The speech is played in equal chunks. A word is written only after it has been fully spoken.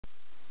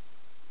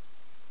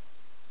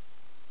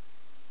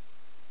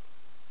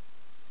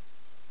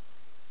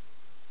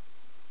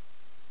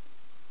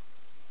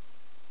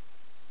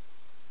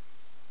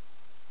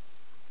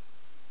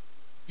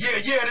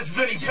Hey, yeah, this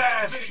Vinny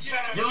Paz.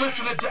 You're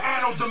listening to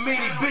Anno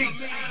Domini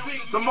Beats,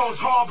 the most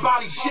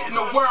hard-body shit in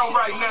the world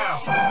right now.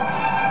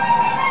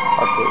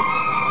 Okay.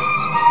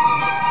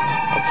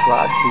 I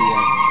tried to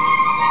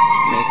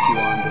make you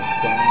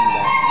understand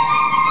that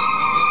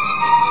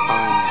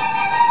I'm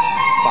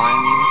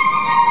finally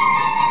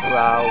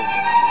proud.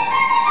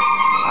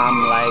 I'm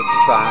like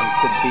trying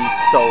to be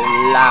so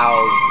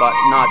loud, but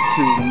not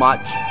too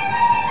much,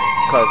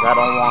 'cause I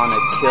don't want to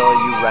kill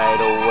you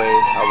right away.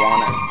 I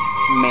want to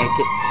make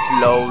it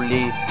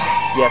slowly.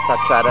 Yes, I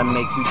try to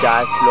make you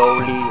die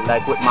slowly.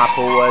 Like with my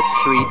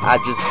poetry, I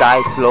just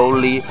die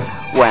slowly.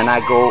 When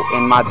I go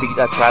in my beat,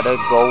 I try to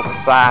go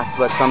fast,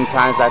 but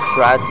sometimes I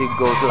try to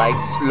go like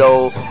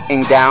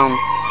slowing down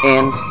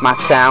in my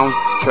sound.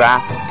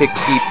 Try to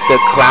keep the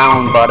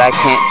crown, but I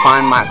can't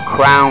find my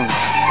crown.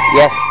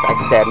 Yes, I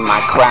said my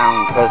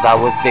crown, 'cause I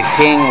was the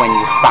king when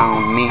you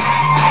found me.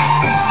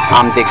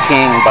 I'm the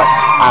king, but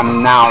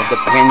I'm now the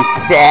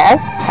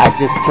princess. I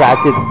just try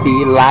to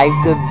be like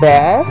the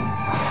best.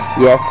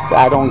 Yes,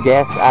 I don't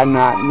guess, I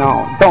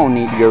don't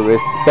need your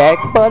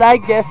respect, but I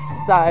guess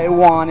I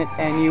want it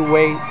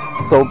anyway.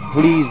 So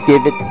please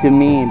give it to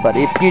me, but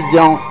if you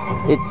don't,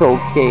 it's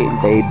okay,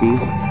 baby.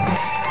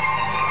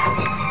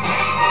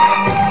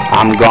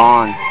 I'm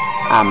gone,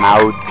 I'm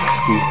out,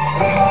 see.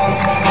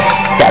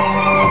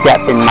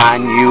 Step in my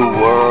new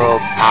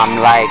world. I'm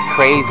like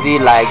crazy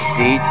like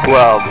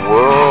D12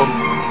 World.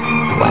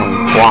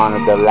 When one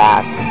of the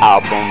last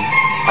albums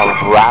of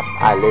rap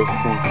I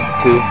listened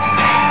to.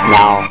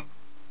 Now